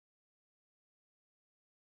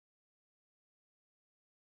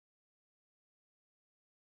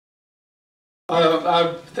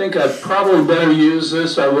I think I'd probably better use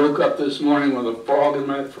this. I woke up this morning with a frog in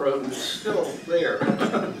my throat and it's still there.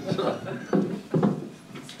 So,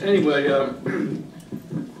 anyway,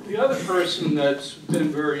 the other person that's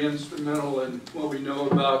been very instrumental in what we know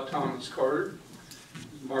about Thomas Carter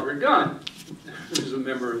is Margaret Gunn, who's a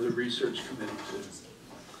member of the research committee too.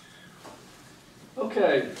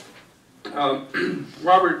 Okay,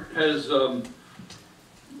 Robert has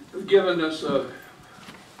given us a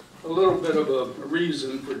little bit of a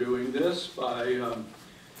reason for doing this by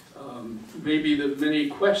maybe the many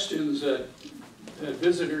questions that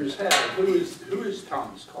visitors have. Who is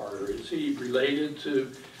Thomas Carter? Is he related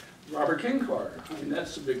to Robert King Carter? I mean,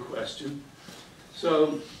 that's the big question.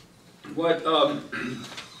 So what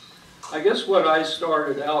I guess what I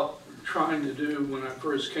started out trying to do when I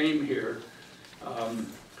first came here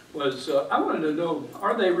was I wanted to know,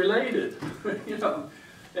 are they related? You know,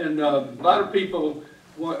 and a lot of people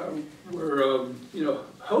were you know,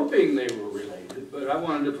 hoping they were related, but I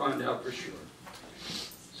wanted to find out for sure.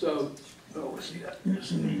 So, oh, let's see that.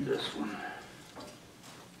 Just need this one.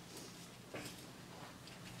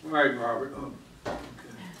 All right, Robert. Oh, okay.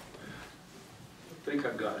 I think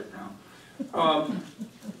I've got it now.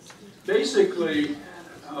 Basically,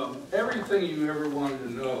 everything you ever wanted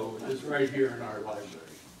to know is right here in our library.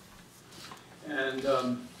 And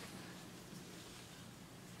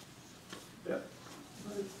yeah,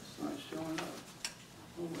 it's not showing up.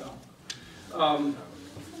 Oh well.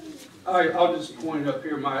 I'll just point up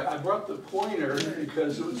here. I brought the pointer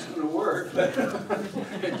because it was going to work, but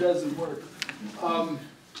it doesn't work.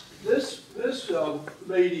 This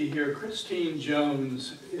lady here, Christine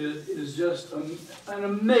Jones, is just an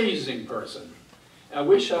amazing person. I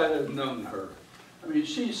wish I had known her. I mean,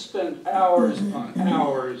 she spent hours on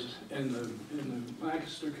hours in the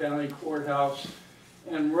Lancaster County courthouse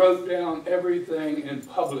and wrote down everything and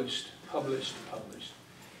published.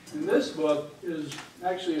 And this book is,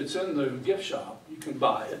 actually it's in the gift shop, you can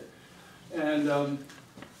buy it. And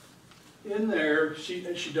in there, she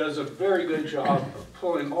does a very good job of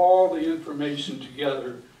pulling all the information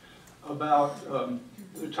together about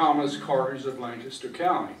the Thomas Carters of Lancaster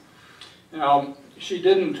County. Now, she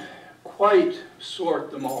didn't quite sort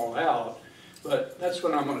them all out, but that's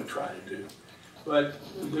what I'm going to try to do. But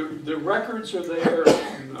the records are there,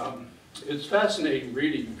 and it's fascinating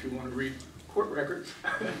reading if you want to read court records.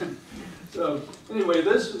 So anyway,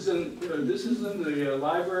 this is in the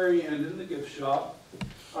library and in the gift shop.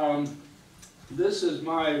 This is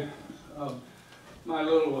my my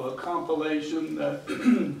little compilation that,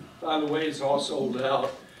 by the way, is all sold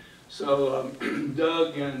out. So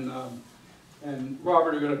Doug and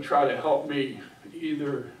Robert are going to try to help me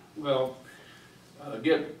either, well,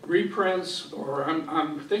 get reprints, or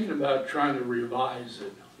I'm thinking about trying to revise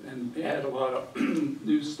it and add a lot of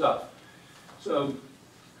new stuff. So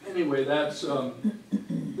anyway, that's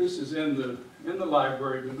this is in the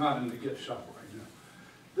library, but not in the gift shop right now.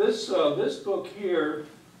 This book here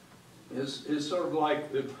is sort of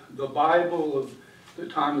like the Bible of the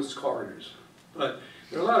Thomas Carters, but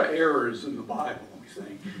there are a lot of errors in the Bible, we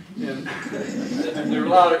think, and there are a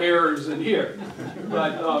lot of errors in here.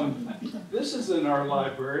 But this is in our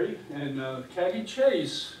library, and Caggie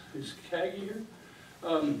Chase, is Caggie here?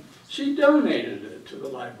 She donated it to the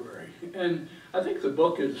library, and I think the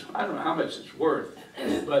book is, I don't know how much it's worth,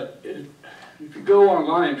 but if you go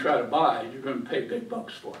online and try to buy it, you're going to pay big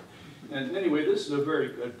bucks for it. And anyway, this is a very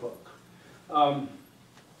good book.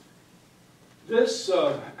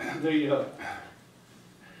 The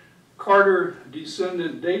Carter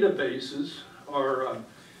descendant databases are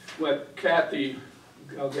what Kathy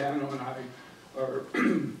Galgano and I are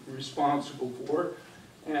responsible for,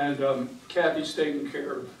 and Kathy's taking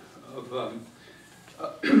care of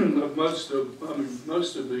most of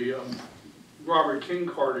the Robert King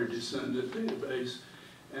Carter descendant database,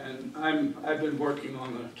 and I've been working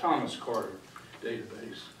on the Thomas Carter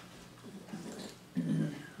database.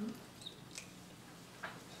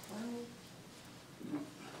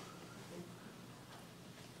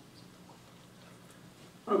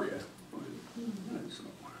 Okay.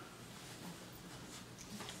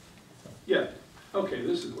 Yeah. Okay,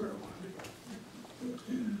 this is where I want to be.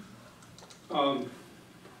 What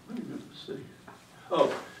are you going to see?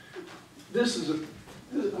 Oh,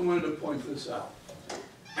 I wanted to point this out.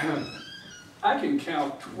 I can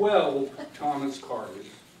count 12 Thomas Carters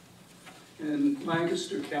in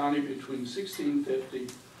Lancaster County between 1650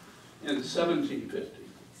 and 1750.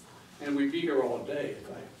 And we'd be here all day if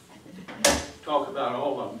I talk about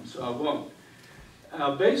all of them, so I won't.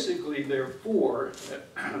 Basically, there are 4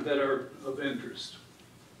 that are of interest.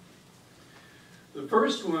 The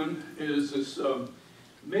first one is this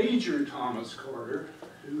Major Thomas Carter,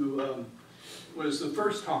 who was the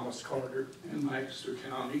first Thomas Carter in Lancaster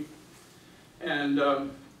County, and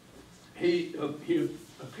he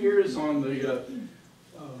appears on the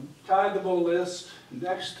tithable list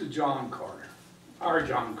next to John Carter, our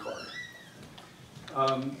John Carter.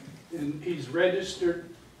 And he's registered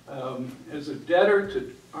as a debtor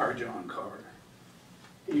to our John Carter.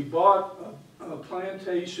 He bought a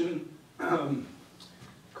plantation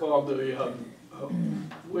called the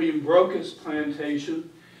William Brocas Plantation,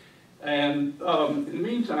 and in the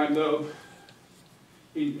meantime, though,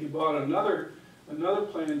 he bought another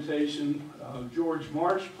plantation, George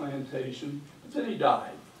Marsh Plantation, but then he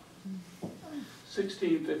died,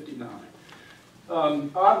 1659.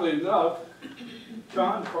 Oddly enough,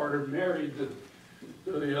 John Carter married the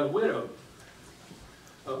widow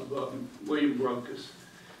of William Brocas.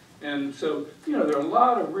 And so, you know, there are a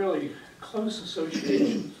lot of really close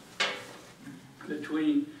associations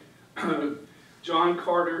between John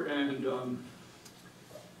Carter and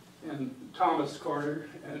Thomas Carter,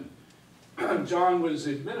 and John was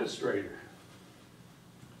the administrator.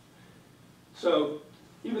 So,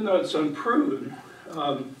 even though it's unproven,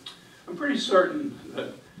 I'm pretty certain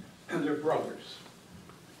that they're brothers.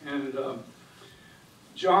 And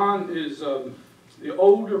John is the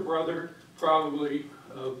older brother, probably,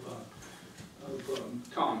 of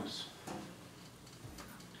Thomas.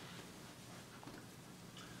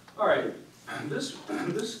 All right, this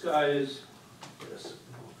guy is this.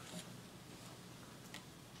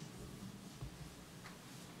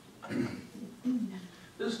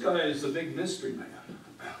 This guy is the big mystery man.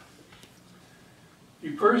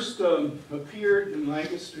 He first appeared in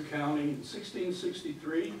Lancaster County in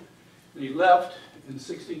 1663, and he left in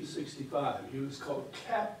 1665. He was called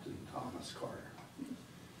Captain Thomas Carter.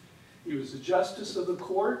 He was a justice of the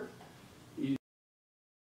court. He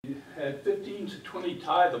had 15 to 20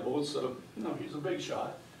 tithables, so you know, he's a big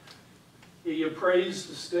shot. He appraised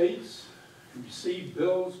estates, received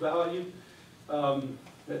bills valued for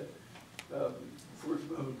a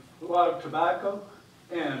lot of tobacco,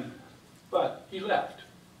 but he left.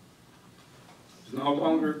 He was no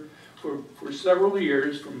longer, for several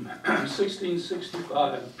years, from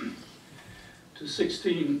 1665 to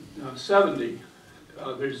 1670,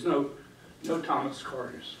 there's no Thomas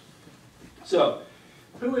Carters. So,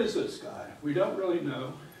 who is this guy? We don't really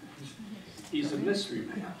know. He's a mystery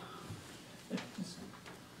man.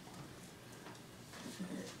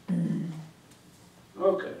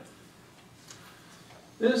 Okay.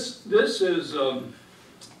 This is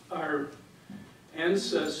our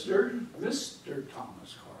ancestor, Mr.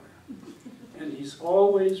 Thomas Carter. And he's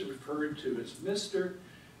always referred to as Mr.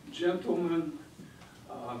 Gentleman.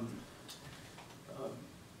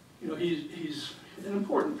 You know, he's an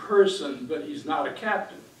important person, but he's not a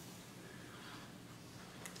captain.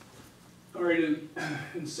 All right, in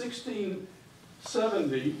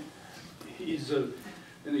 1670, he's an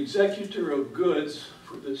executor of goods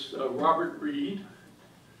for this Robert Reed.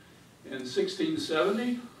 In 1670,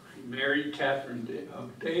 he married Catherine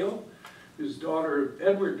Dale, his daughter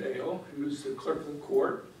Edward Dale, who was the clerk of the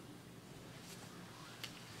court.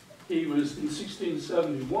 He was, in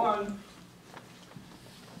 1671,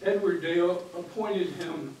 Edward Dale appointed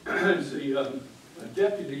him as the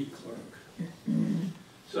deputy clerk.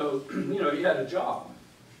 So, you know, he had a job.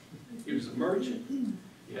 He was a merchant,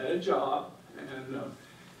 he had a job, and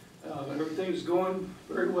everything was going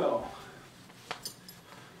very well.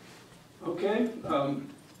 Okay,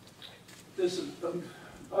 this is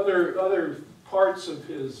other parts of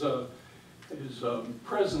his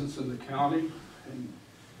presence in the county,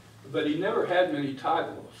 but he never had many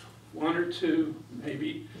titles. One or two,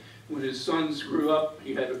 maybe. When his sons grew up,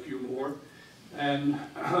 he had a few more. And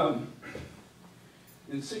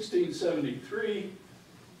in 1673,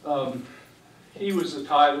 he was a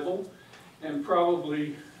tithable and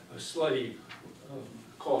probably a slave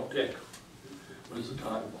called Dick was a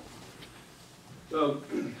tithable. So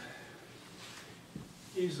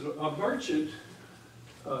he's a merchant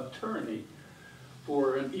attorney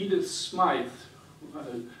for an Edith Smythe.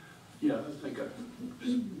 Yeah, I think I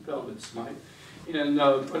spelled it Smythe. And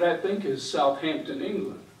what I think is Southampton,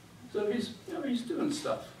 England. So he's, you know, he's doing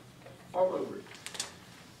stuff all over it.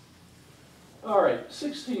 All right,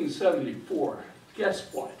 1674.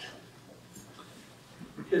 Guess what?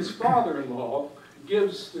 His father-in-law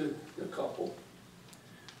gives the couple,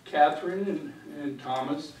 Catherine and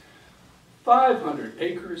Thomas, 500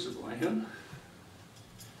 acres of land,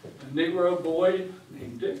 a Negro boy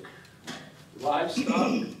named Dick,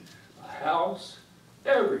 livestock, a house,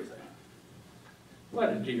 everything. What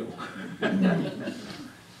a deal.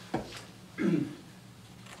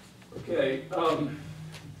 Okay,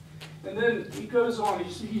 And then he goes on,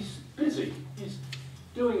 he's busy. He's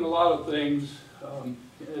doing a lot of things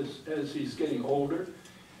as he's getting older.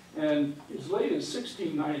 And as late as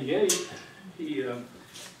 1698, he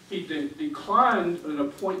declined an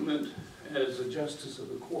appointment as a justice of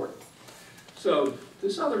the court. So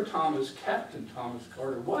this other Thomas, Captain Thomas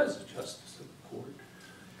Carter, was a justice of the court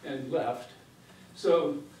and left.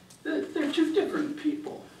 So they're two different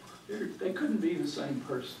people. They couldn't be the same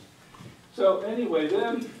person. So anyway,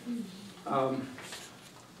 then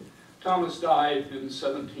Thomas died in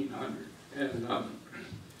 1700, and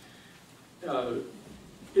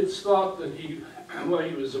it's thought that he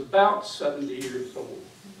was about 70 years old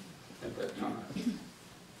at that time.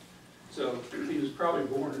 So he was probably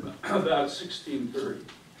born about 1630.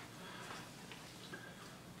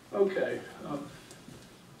 Okay.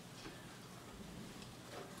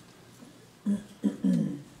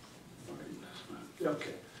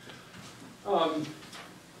 Okay.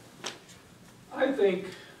 I think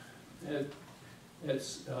in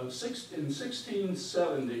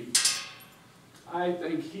 1670, I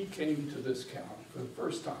think he came to this county for the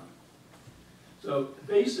first time. So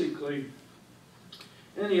basically,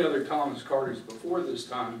 any other Thomas Carters before this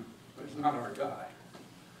time was not our guy.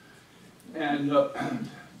 And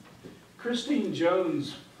Christine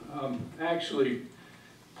Jones actually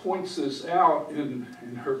points this out in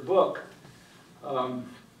her book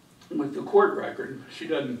with the court record. She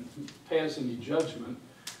doesn't pass any judgment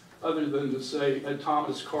other than to say that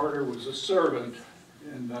Thomas Carter was a servant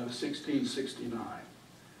in 1669.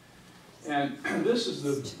 And this is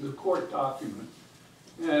the court document.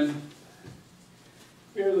 And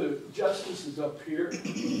here the justice is up here.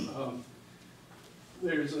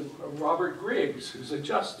 There's a Robert Griggs, who's a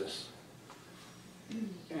justice.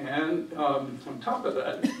 And on top of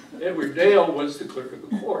that, Edward Dale was the clerk of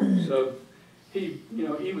the court. So he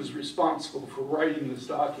was responsible for writing this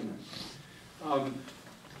document.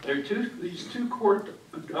 These two court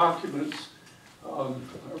documents are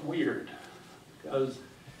weird because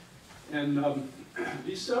in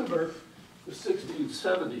December of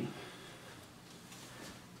 1670,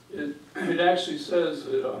 it actually says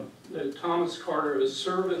that Thomas Carter, as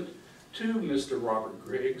servant to Mr. Robert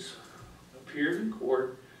Griggs, appeared in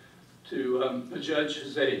court to judge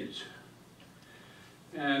his age.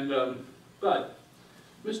 And but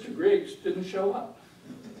Mr. Griggs didn't show up.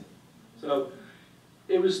 So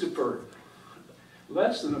it was deferred.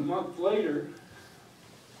 Less than a month later,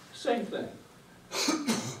 same thing.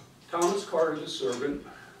 Thomas Carter, the servant,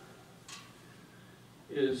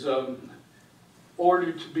 is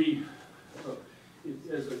ordered to be,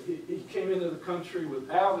 he came into the country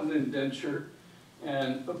without an indenture,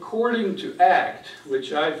 and according to Act,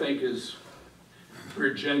 which I think is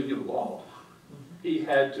Virginia law, he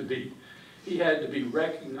had to be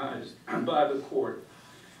recognized by the court.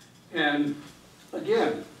 And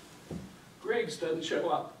again, Griggs doesn't show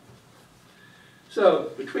up. So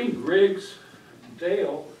between Griggs and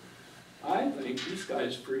Dale, I think this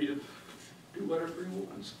guy's free to do whatever he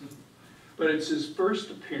wants. But it's his first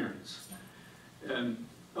appearance. And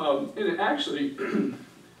actually,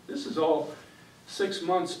 this is all 6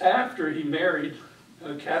 months after he married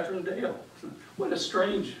Catherine Dale. What a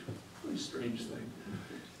strange thing.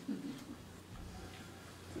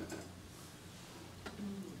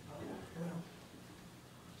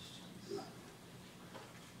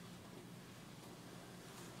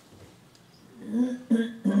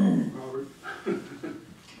 Robert. There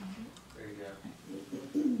you go.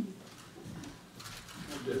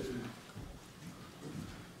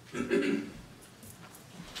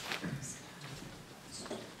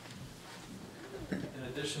 In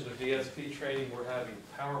addition to VSP training, we're having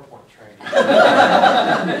PowerPoint training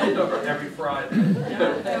every Friday.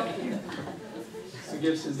 I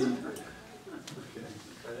guess indeed. Okay. Is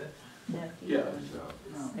that it? Yeah.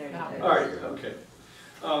 All right. Okay.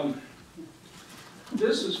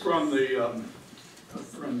 This is from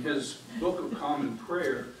his Book of Common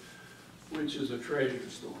Prayer, which is a treasure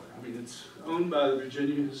store. I mean, it's owned by the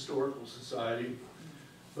Virginia Historical Society,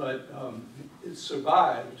 but it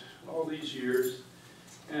survived all these years.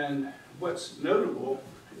 And what's notable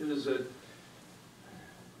is that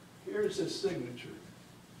here's his signature.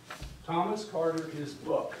 Thomas Carter, his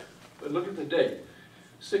book. But look at the date,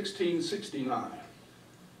 1669.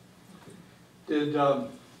 Did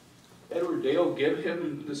Edward Dale give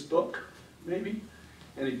him this book, maybe?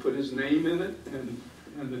 And he put his name in it and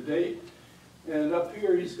the date. And up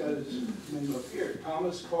here, he's got his name up here,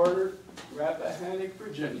 Thomas Carter, Rappahannock,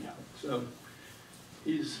 Virginia. So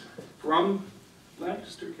he's from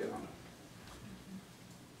Lancaster County.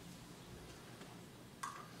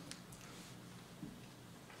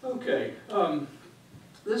 Okay,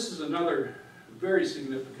 this is another very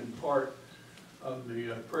significant part of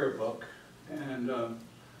the prayer book, and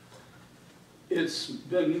it's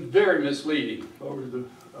been very misleading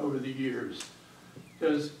over the years.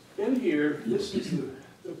 Because in here, this is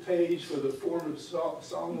the page for the form of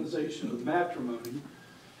solemnization of matrimony,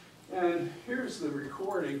 and here's the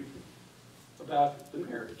recording about the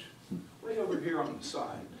marriage, way over here on the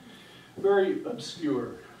side. Very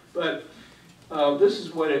obscure, but this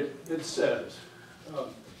is what it says.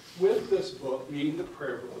 With this book, meaning the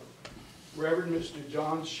prayer book, Reverend Mr.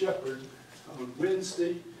 John Shepherd, on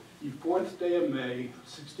Wednesday, the 4th day of May,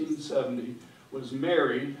 1670, was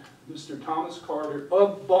married, Mr. Thomas Carter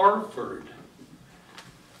of Barford.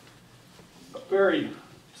 A very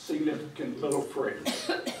significant little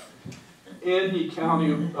phrase. In the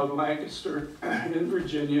county of Lancaster, in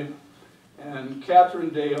Virginia, and Catherine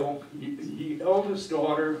Dale, the eldest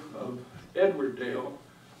daughter of Edward Dale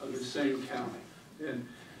of the same county. And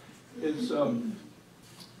it's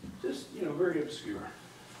just, you know, very obscure.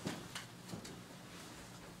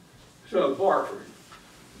 So Barford,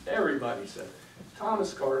 everybody said,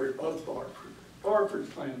 Thomas Carter of Barford, Barford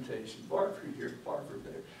Plantation, Barford here, Barford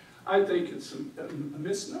there. I think it's a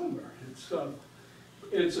misnomer.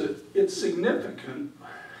 It's significant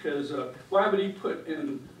because why would he put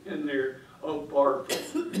in there of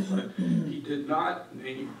Barford? But he did not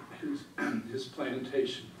name his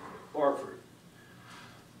plantation Barford.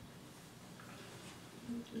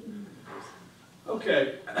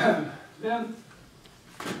 Okay, then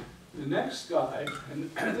the next guy,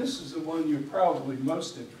 and this is the one you're probably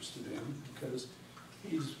most interested in because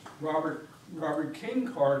he's Robert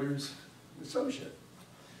King Carter's associate,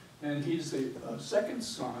 and he's the second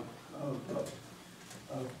son of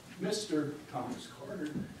Mr. Thomas Carter.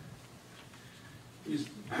 He's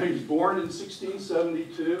born in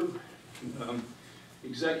 1672,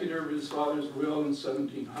 executor of his father's will in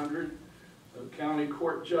 1700, a county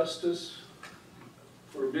court justice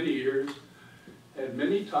for many years, had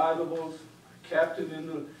many titles, captain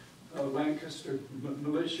in the Lancaster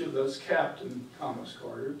militia, thus Captain Thomas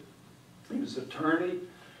Carter. He was attorney,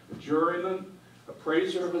 a juryman,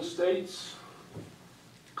 appraiser of estates,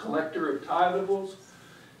 collector of titles,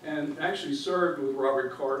 and actually served with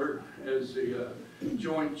Robert Carter as the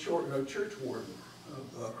joint church warden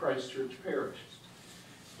of Christ Church Parish.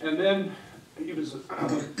 And then he was a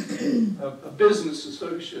business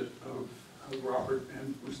associate of Robert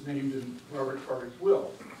and was named in Robert Carter's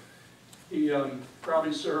will. He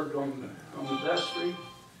probably served on the vestry,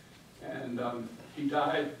 and he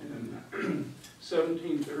died in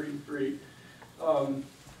 1733,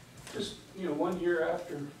 just 1 year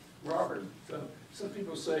after Robert. So some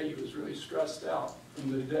people say he was really stressed out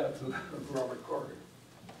from the death of Robert Carter.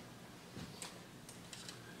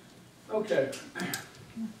 Okay,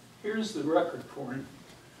 here's the record for him.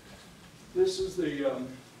 This is the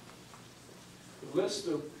list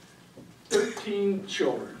of 13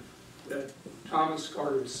 children that Thomas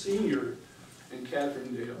Carter Sr. and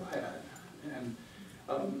Catherine Dale had. And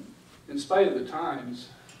in spite of the times,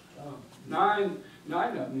 nine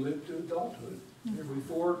of them lived to adulthood. There were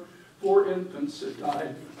four infants that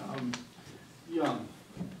died young.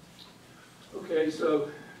 Okay,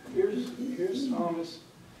 so here's Thomas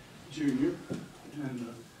Jr.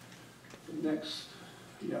 And the next,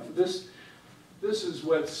 this is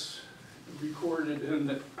what's recorded in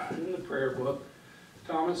the prayer book.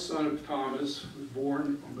 Thomas, son of Thomas, was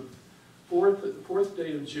born on the fourth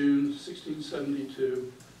day of June,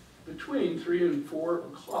 1672, between 3 and 4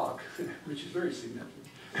 o'clock, which is very significant,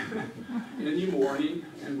 in the morning,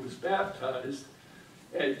 and was baptized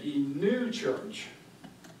at the new church.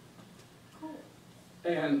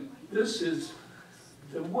 And this is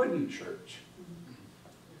the wooden church,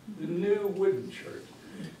 the new wooden church.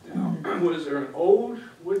 Now, was there an old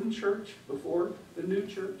wooden church before the new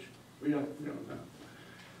church? We don't know.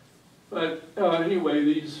 But anyway,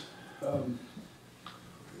 these are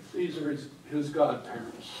his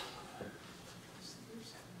godparents.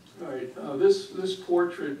 All right, this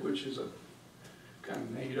portrait, which is kind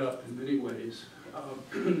of made up in many ways,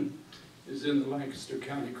 is in the Lancaster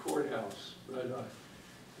County Courthouse. But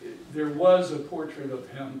there was a portrait of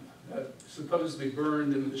him that supposedly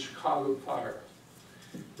burned in the Chicago fire.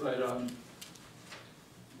 But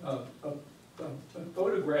a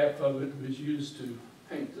photograph of it was used to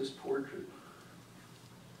paint this portrait.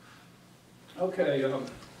 Okay.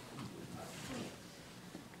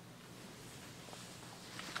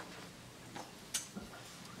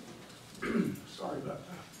 Sorry about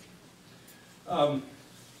that.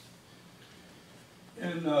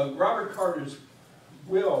 In Robert Carter's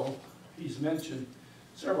will, he's mentioned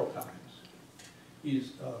several times.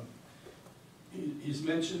 he's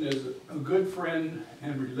mentioned as a good friend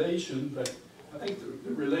and relation, but I think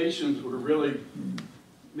the relations were really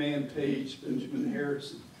Man Page, Benjamin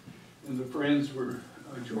Harrison, and the friends were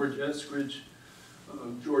George Eskridge,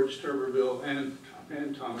 George Turberville, and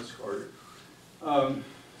Thomas Carter.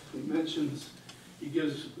 He mentions, he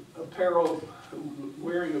gives apparel,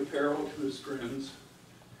 wearing apparel to his friends.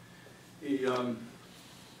 He's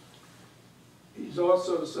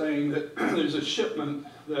also saying that there's a shipment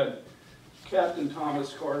that Captain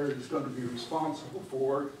Thomas Carter is going to be responsible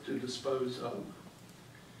for to dispose of.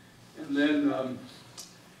 And then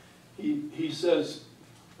he says,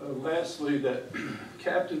 lastly, that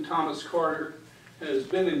Captain Thomas Carter has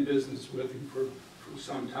been in business with him for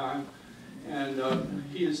some time, and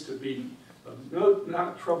he is to be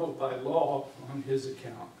not troubled by law on his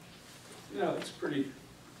account. You know, it's a pretty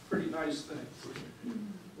nice thing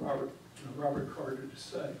for Robert Carter to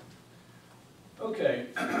say. Okay,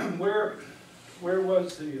 where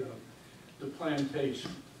was the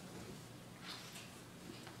plantation?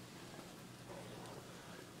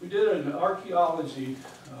 We did an archaeology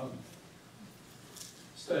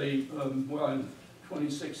study, well, in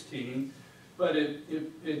 2016, but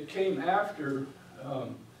it came after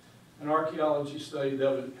an archaeology study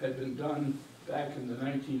that had been done back in the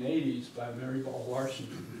 1980s by Mary Ball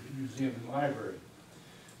Washington Museum and Library.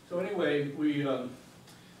 So anyway, we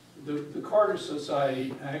the Carter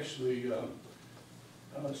Society actually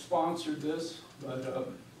sponsored this, but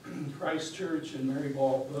Christ Church and Mary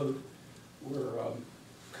Ball both were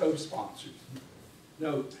co-sponsors.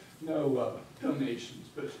 No donations,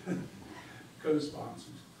 but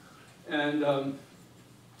co-sponsors. And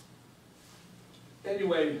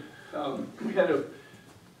anyway,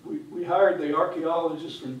 we hired the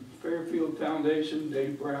archaeologists from Fairfield Foundation,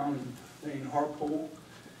 Dave Brown and Dane Harpole,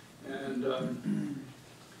 and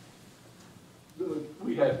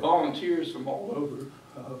we had volunteers from all over,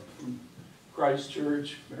 from Christ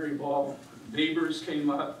Church, Mary Ball, neighbors came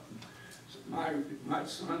up. My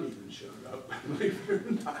son even showed up, believe it or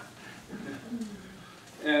not.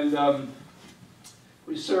 And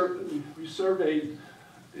we surveyed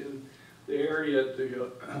the area at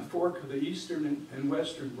the fork of the eastern and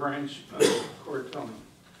western branch of Cortona.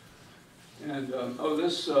 And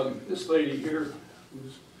this lady here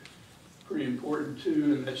was pretty important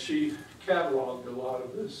too, in that she cataloged a lot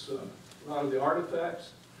of the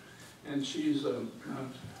artifacts, and she's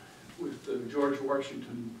with the George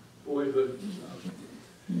Washington Boyhood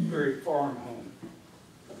Berry Farm home.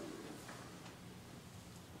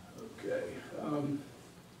 Okay.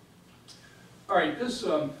 All right. This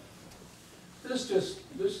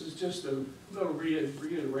is just a little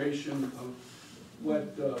reiteration of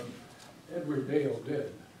what Edward Dale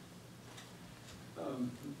did.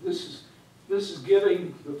 This is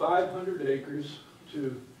giving the 500 acres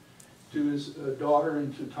to his daughter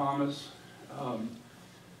and to Thomas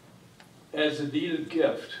as a deed of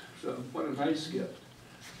gift. So what a nice gift.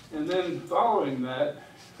 And then following that,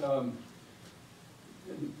 in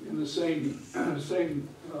the same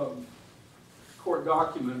court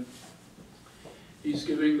document, he's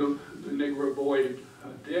giving the Negro boy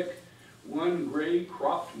Dick 1 gray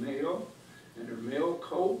cropped male and her male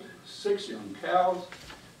colt, 6 young cows,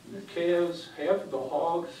 and the calves, half of the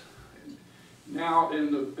hogs, now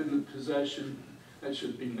in the possession, that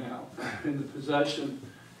should be now, in the possession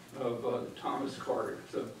of Thomas Carter.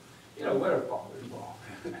 So, you know, what a father-in-law.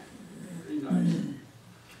 Pretty nice.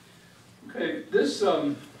 Okay, this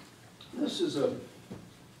is a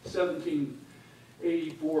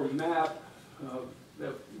 1784 map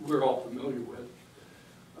that we're all familiar with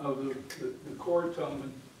of the Cortona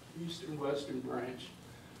eastern western branch.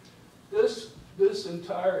 This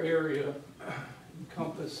entire area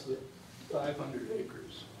encompassed the 500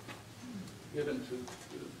 acres given to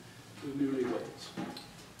the newlyweds.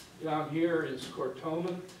 Down here is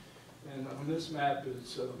Cortona, and on this map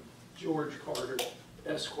is George Carter,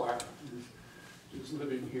 Esquire, who's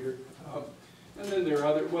living here. And then there are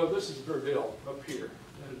other, well, this is Verville up here,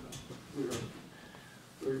 that we're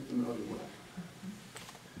very familiar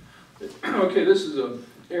with. Okay, this is an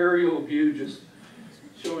aerial view just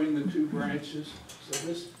showing the two branches.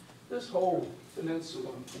 So this whole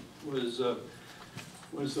peninsula was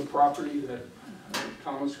the property that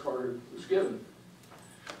Thomas Carter was given.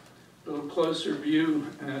 A little closer view,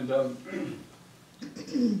 and to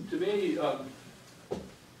me,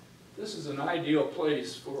 this is an ideal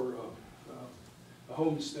place for a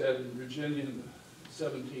homestead in Virginia in the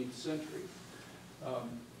 17th century.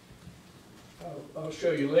 I'll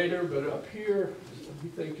show you later, but up here, we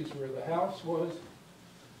think is where the house was.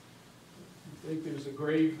 I think there's a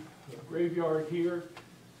graveyard here.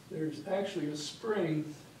 There's actually a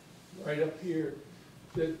spring right up here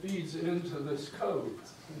that feeds into this cove.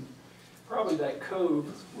 And probably that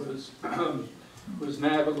cove was, was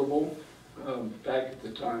navigable back at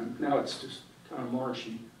the time. Now it's just kind of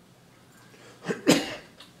marshy.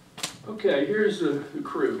 Okay, here's the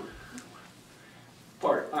crew.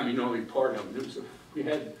 Only part of it. We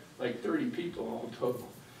had like 30 people all total.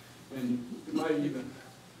 And you might even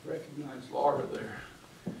recognize Laura there.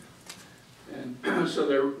 And so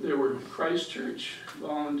there were Christchurch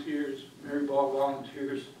volunteers, Mary Ball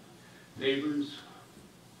volunteers, neighbors.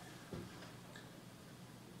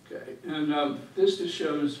 Okay, and this just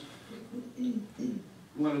shows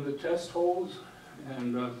one of the test holes,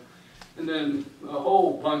 and then a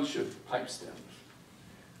whole bunch of pipe stems.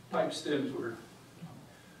 Pipe stems were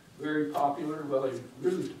very popular. Well, they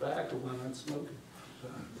grew tobacco when not smoking. So.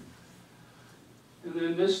 And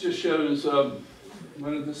then this just shows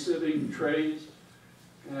one of the sitting trays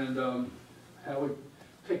and how we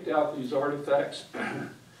picked out these artifacts.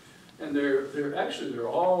 And they're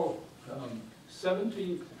all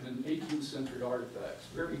 17th and 18th century artifacts,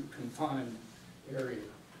 very confined area.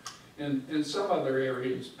 And in some other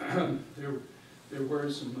areas, there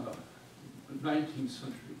were some 19th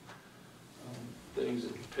century things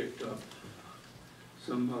that we picked up.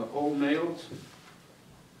 Some old nails.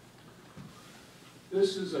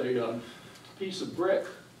 This is a piece of brick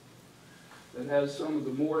that has some of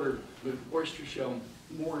the mortar, the oyster shell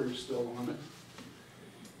mortar still on it.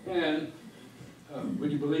 And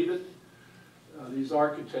would you believe it? These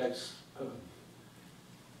architects,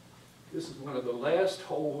 this is one of the last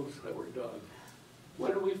holes that were dug.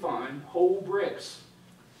 What did we find? Whole bricks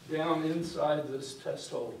down inside this test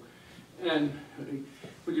hole. And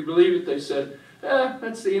would you believe it? They said,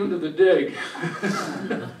 that's the end of the dig.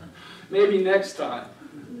 Maybe next time.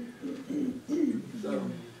 So,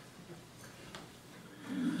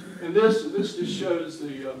 and this just shows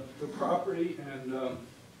the property, and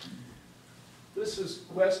this is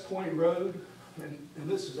West Point Road, and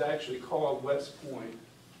this is actually called West Point.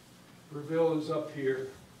 Breville is up here.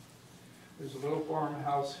 There's a little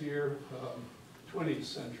farmhouse here, 20th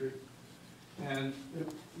century, and we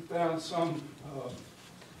found some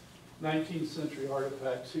 19th century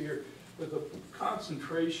artifacts here, but the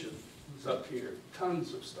concentration is up here,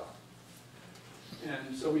 tons of stuff.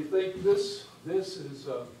 And so we think this is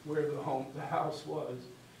where the house was,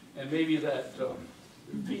 and maybe that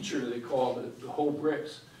feature they called it, the whole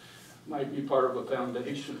bricks, might be part of a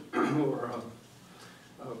foundation or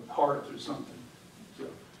a hearth or something. So,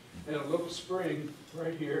 and a little spring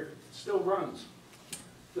right here still runs.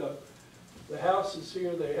 The houses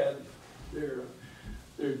here, they had their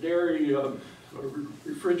dairy or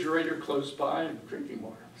refrigerator close by and drinking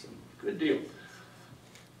water. So good deal.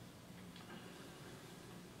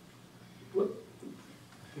 Whoop.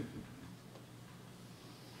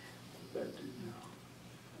 That did now.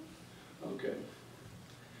 Okay.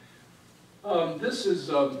 This is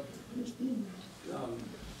sort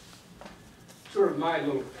of my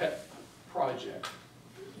little pet project,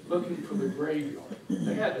 looking for the graveyard.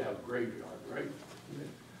 They had to have a graveyard, right?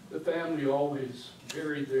 The family always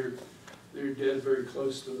buried their dead very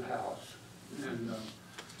close to the house. And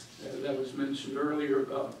that was mentioned earlier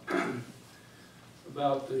about the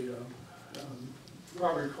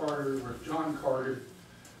Robert Carter or John Carter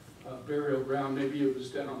burial ground. Maybe it was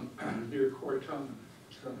down near Cortona.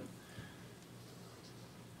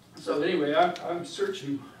 So anyway, I'm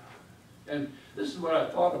searching, and this is what I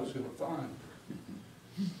thought I was going to find.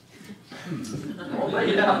 I'll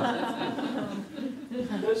lay it out.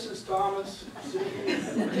 This is Thomas.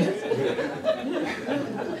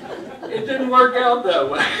 It didn't work out that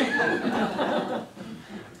way.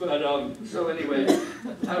 But so anyway,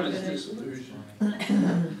 I was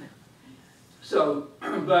disillusioned. So,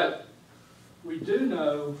 but we do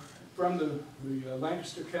know from the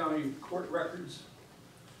Lancaster County court records,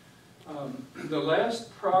 the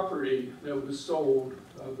last property that was sold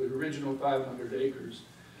of the original 500 acres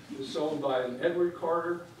was sold by an Edward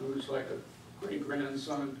Carter, who was like a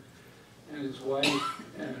great-grandson, and his wife,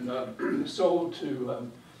 and sold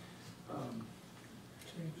to,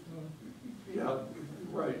 yeah,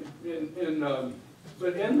 right.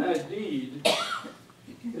 But in that deed,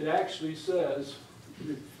 it actually says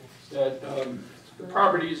that the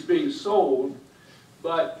property is being sold,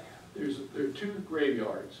 but there are two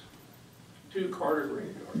graveyards, two Carter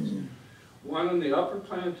graveyards, one on the upper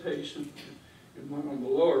plantation and one on the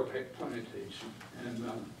lower plantation, and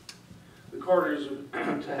the Carters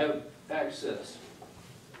are to have access.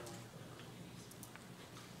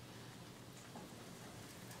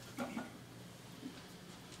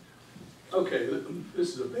 Okay,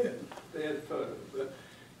 this is a bad photo, but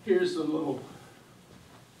here's the little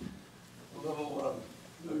little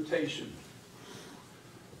notation.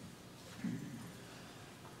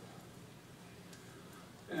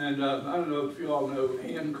 And I don't know if you all know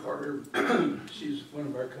Ann Carter. She's one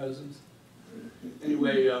of our cousins.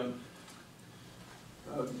 Anyway,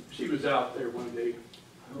 she was out there one day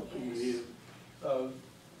helping me.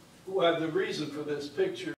 Well, the reason for this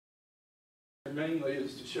picture mainly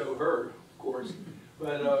is to show her, of course.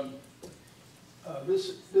 But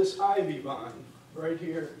this ivy vine right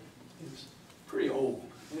here is pretty old,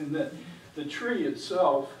 and the tree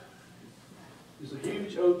itself is a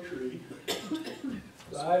huge oak tree.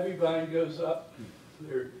 The ivy vine goes up.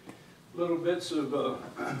 There are little bits of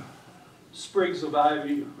sprigs of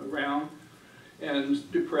ivy around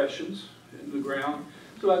and depressions in the ground.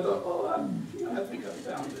 So I thought, oh, I think I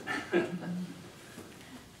found it.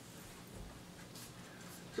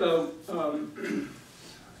 So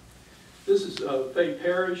this is Faye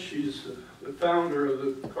Parrish. She's the founder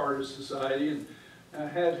of the Carter Society, and I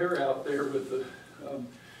had her out there with the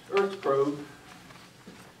earth probe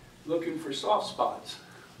looking for soft spots.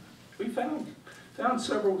 We found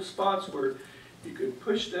several spots where you could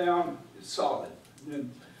push down, it's solid, and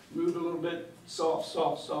then move a little bit, soft,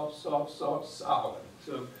 soft, soft, soft, soft, solid.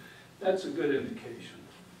 So that's a good indication.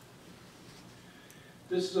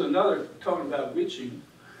 This is another, talking about witching,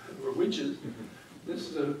 or witches. This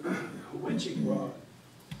is a witching rod,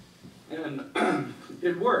 and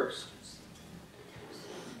it works.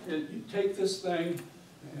 You take this thing,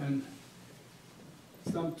 and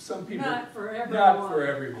some people... Not for everyone. Not for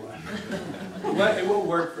everyone. But it will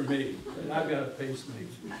work for me, and I've got a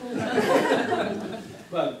pacemaker.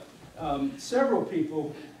 But several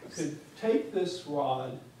people could take this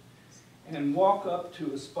rod and walk up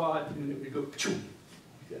to a spot, and it would go choom.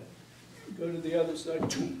 Okay. Go to the other side,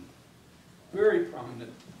 choom. Very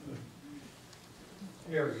prominent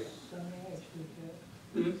area. Sonny Ash did that.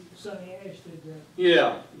 Hmm? Sonny Ash did that.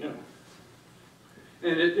 Yeah, yeah.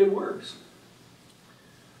 And it works.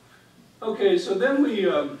 Okay, so then we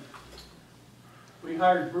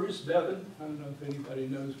hired Bruce Bevan. I don't know if anybody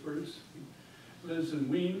knows Bruce. He lives in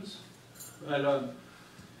Weems. But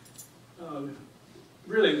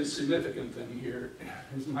really the significant thing here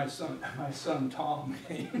is my son Tom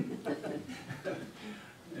came.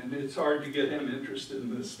 And it's hard to get him interested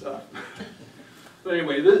in this stuff. But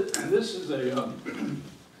anyway, this is a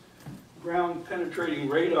ground penetrating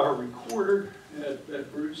radar recorder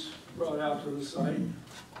that Bruce brought out to the site.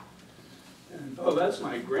 And, oh, that's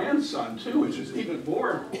my grandson too, which is even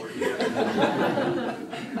more important.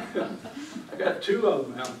 I got two of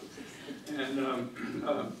them out. And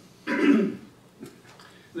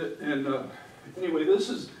anyway, this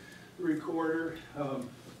is the recorder.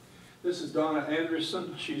 This is Donna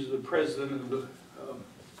Anderson. She's the president of the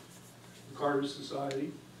Carter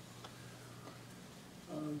Society.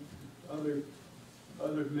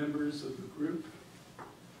 Other members of the group.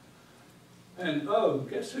 And oh,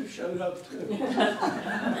 guess who showed up too?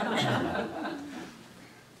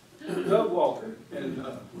 Doug Walker. And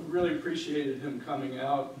we really appreciated him coming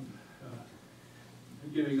out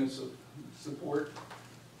and giving us support.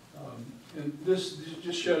 And this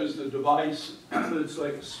just shows the device. It's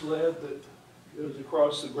like a sled that goes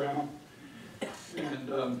across the ground.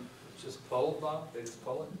 And Just pull, Bob? They just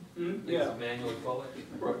pull it? They yeah, just manually pull it?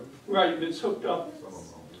 right. It's hooked up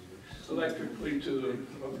electrically to the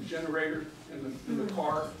generator in the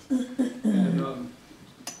car. And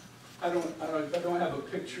I don't have a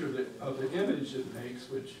picture of the image it makes,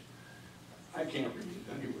 which I can't read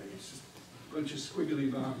it anyway. It's just a bunch of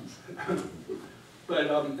squiggly lines. But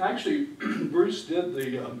actually, Bruce did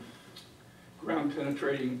the ground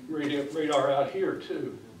penetrating radar out here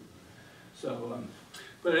too. So,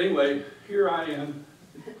 but anyway, here I am.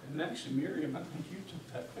 And actually, Miriam, I think you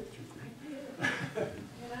took that picture. And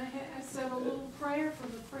I said a little prayer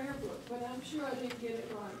from the prayer book, but I'm sure I didn't get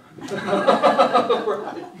it right.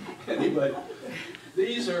 Right. Anyway,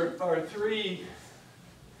 these are three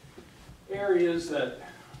areas that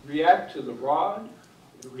react to the rod,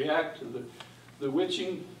 react to the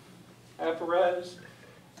witching apparatus,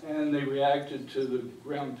 and they reacted to the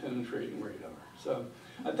ground penetrating radar. So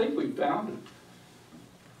I think we found it.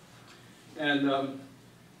 And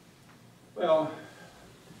well,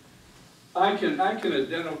 I can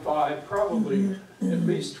identify probably at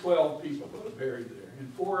least 12 people that are buried there,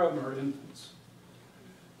 and 4 of them are infants.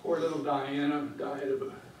 Poor little Diana died of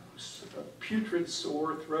a putrid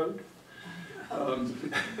sore throat.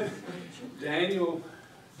 Daniel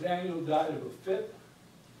died of a fit,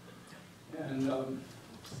 and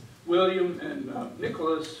William and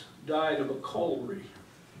Nicholas died of a colry.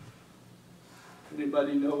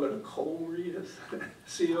 Anybody know what a colry is?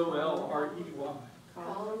 C-O-L-R-E-Y.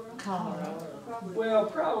 Colorado. Probably. Well,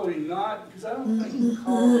 probably not, because I don't think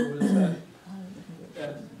cholera was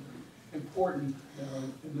that important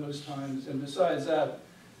in those times. And besides that,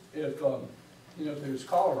 if you know, if there was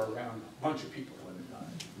cholera around, a bunch of people would have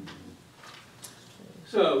died.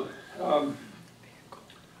 So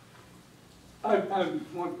I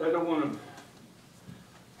don't want to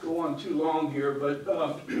go on too long here, but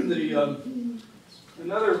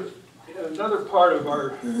another part of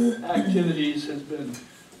our activities has been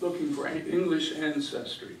looking for English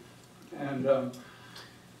ancestry. And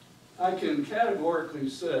I can categorically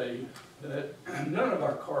say that none of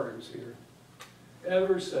our Carters here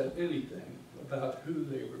ever said anything about who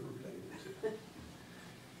they were related to.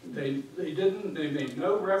 They made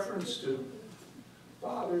no reference to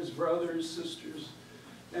fathers, brothers, sisters,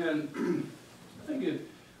 and I think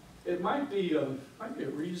it might be a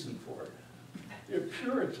reason for it. The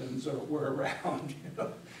Puritans were around, you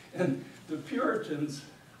know, and the Puritans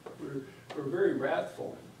were very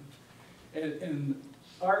wrathful, and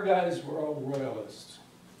our guys were all royalists,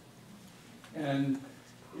 and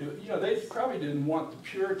you know they probably didn't want the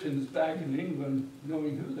Puritans back in England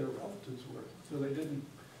knowing who their relatives were, so they didn't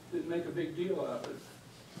make a big deal out of it.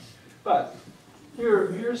 But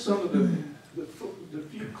here's some of the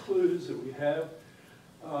few clues that we have.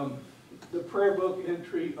 The prayer book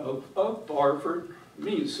entry of Barford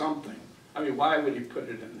means something. I mean, why would he put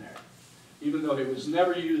it in there? Even though it was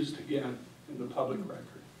never used again in the public record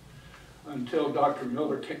until Dr.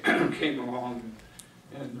 Miller came along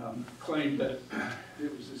and claimed that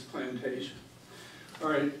it was his plantation. All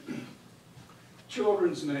right,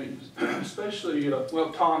 children's names, especially,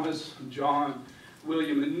 well, Thomas, John,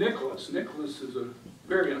 William, and Nicholas. Nicholas is a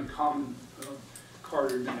very uncommon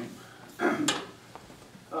Carter name.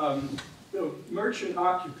 Merchant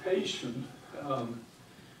occupation,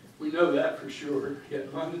 we know that for sure. He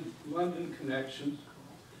had London connections,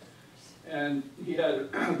 and he had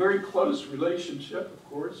a very close relationship, of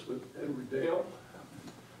course, with Edward Dale.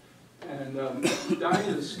 And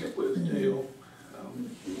Dinah Skipwith Dale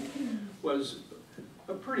was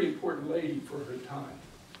a pretty important lady for her time.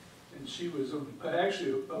 And she was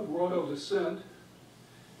actually of royal descent,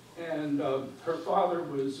 and her father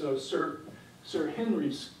was Sir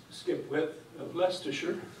Henry Skipwith of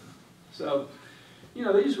Leicestershire. So, you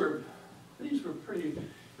know, these were pretty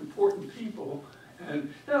important people.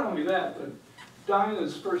 And not only that, but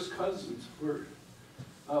Dinah's first cousins were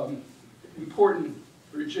important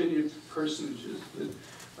Virginia personages. That,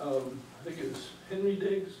 I think it was Henry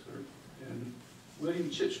Diggs and William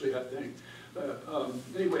Chichley, I think.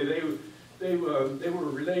 Anyway, they were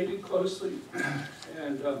related closely,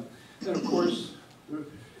 and then of course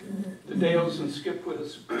the Dales and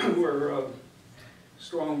Skipwiths were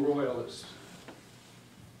strong royalists.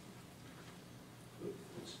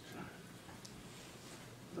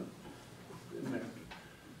 In there.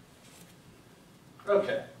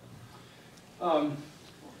 Okay.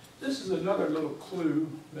 This is another little clue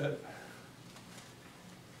that,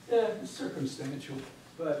 yeah, it's circumstantial,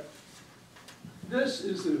 but this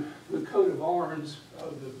is the coat of arms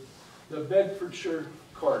of the Bedfordshire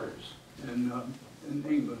Carters in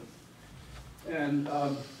England. And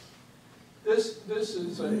this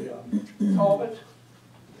is a Talbot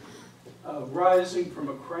rising from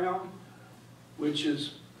a crown, which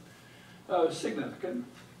is significant.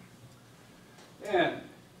 And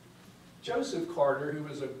Joseph Carter, who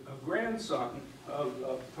was a grandson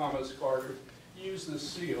of Thomas Carter, used this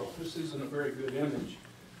seal. This isn't a very good image,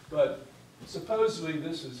 but supposedly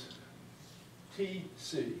this is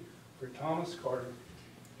TC for Thomas Carter.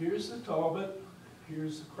 Here's the Talbot,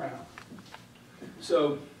 here's the crown.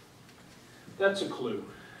 So that's a clue.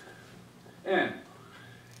 And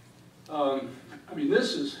I mean,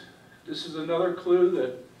 this is another clue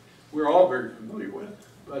that we're all very familiar with,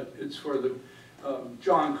 but it's for the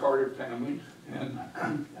John Carter family, and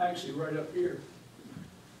actually right up here.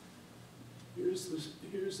 Here's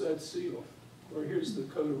that seal, or here's the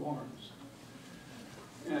coat of arms.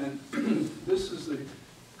 And this is the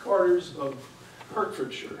Carters of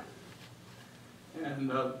Hertfordshire,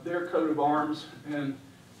 and their coat of arms, and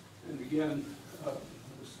again,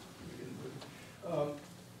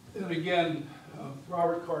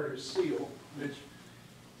 Robert Carter's seal, which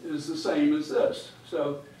is the same as this.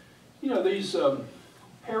 So, you know, these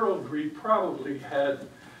heraldry probably had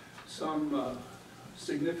some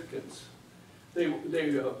significance. They,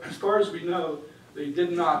 as far as we know, they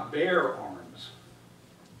did not bear arms,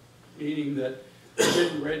 meaning that they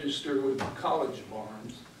didn't register with the College of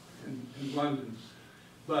Arms in London,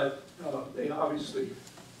 but they obviously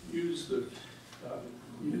used the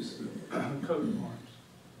coat of arms.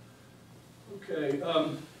 Okay.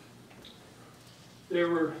 there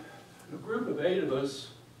were a group of 8 of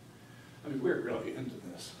us. I mean, we're really into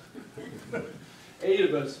this. 8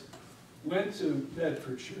 of us went to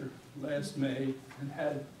Bedfordshire last May and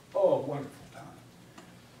had, a wonderful time.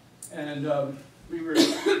 And we were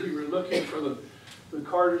looking for the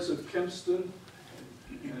Carters of Kempston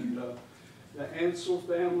and the Ansel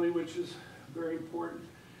family, which is very important.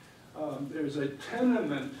 There's a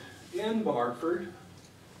tenement in Barford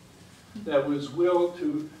that was willed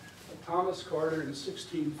to Thomas Carter in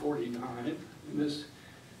 1649, and this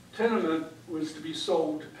tenement was to be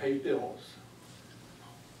sold to pay bills.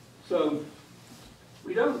 So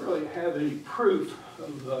we don't really have any proof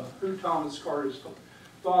of who Thomas Carter's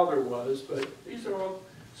father was, but these are all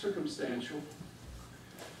circumstantial.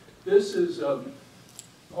 This is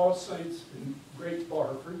All Saints in Great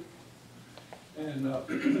Barford, and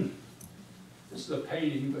this is a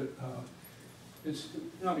painting, but it's,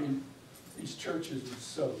 I mean, these churches are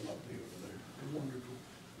so lovely over there. They're wonderful.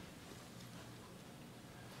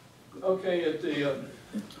 Okay, at the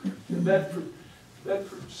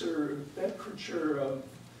Bedfordshire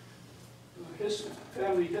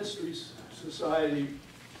Family History Society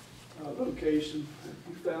location,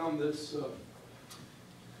 we found this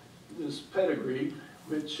this pedigree,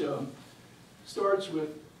 which starts with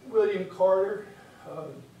William Carter,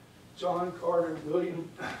 John Carter, William.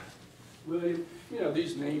 You know,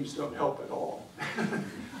 these names don't help at all.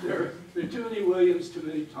 There are too many Williams, too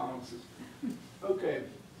many Thomases. Okay,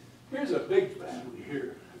 here's a big family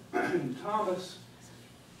here. Thomas,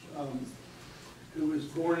 who was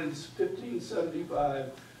born in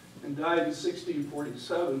 1575 and died in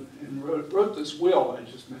 1647, and wrote this will I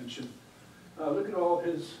just mentioned. Look at all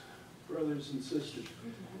his brothers and sisters.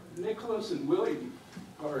 Nicholas and William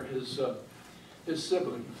are his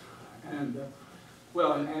siblings, and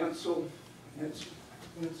well, and Ansel's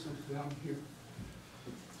down here.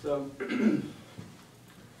 So,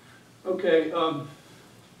 okay,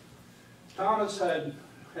 Thomas had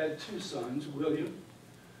 2 sons, William,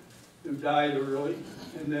 who died early,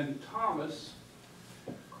 and then Thomas,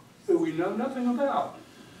 who we know nothing about.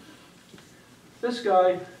 This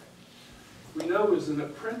guy, we know, was an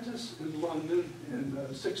apprentice in London in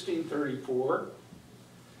 1634,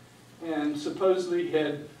 and supposedly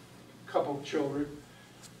had a couple of children,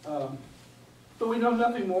 but we know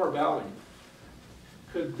nothing more about him.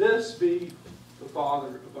 Could this be the father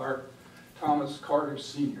of our Thomas Carter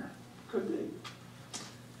Sr.? Could be.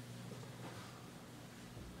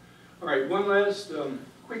 All right, one last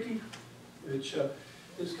quickie, which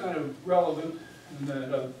is kind of relevant, in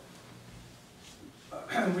that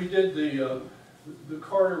we did the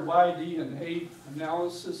Carter Y-DNA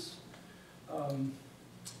analysis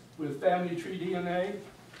with family tree DNA,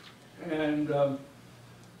 and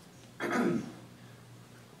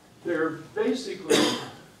there are basically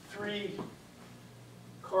 3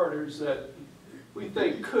 Carters that we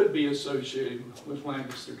think could be associated with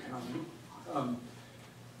Lancaster County.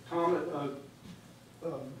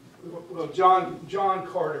 Well, John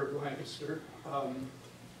Carter of Lancaster, and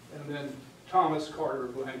then Thomas Carter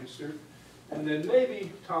of Lancaster, and then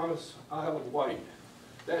maybe Thomas Isle of Wight.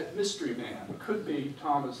 That mystery man could be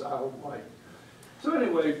Thomas Isle of Wight. So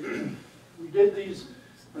anyway, we did these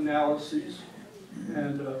analyses,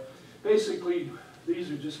 and basically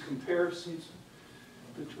these are just comparisons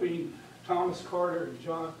between Thomas Carter and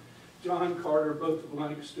John Carter, both of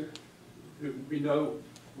Lancaster, who we know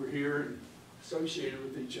were here and associated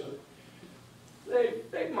with each other.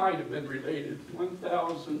 They might have been related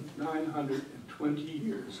 1,920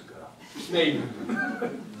 years ago, maybe.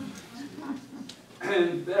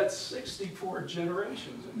 And that's 64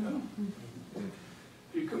 generations ago.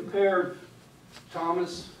 If you compare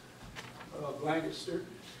Thomas of Lancaster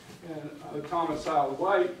and Thomas Isle of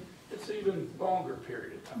Wight, it's an even longer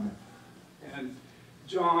period of time. And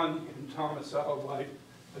John and Thomas Isle of Wight,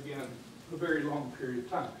 again, a very long period of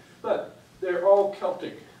time. But they're all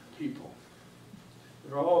Celtic people.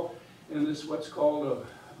 They're all in this what's called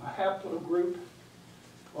a haplogroup,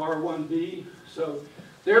 R1b. So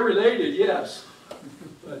they're related, yes,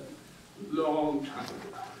 but long time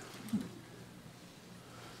ago.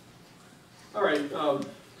 All right,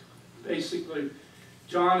 basically,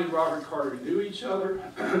 John and Robert Carter knew each other.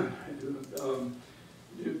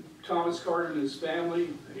 Knew Thomas Carter and his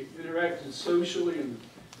family. They interacted socially in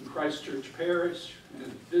Christchurch Parish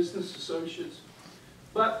and business associates,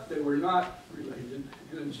 but they were not related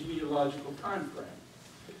in a genealogical time frame.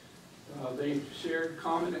 They shared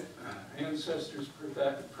common ancestors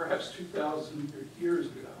perhaps 2,000 years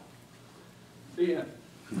ago. The end.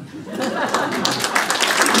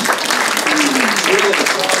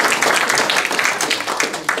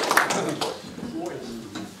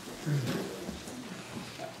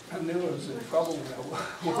 I knew I was in trouble when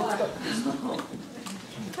I woke up this morning.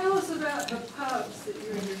 Tell us about the pubs that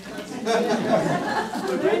you and your cousin did.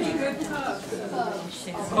 Were there any good pubs?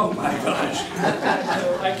 Oh my gosh.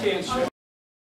 I can't show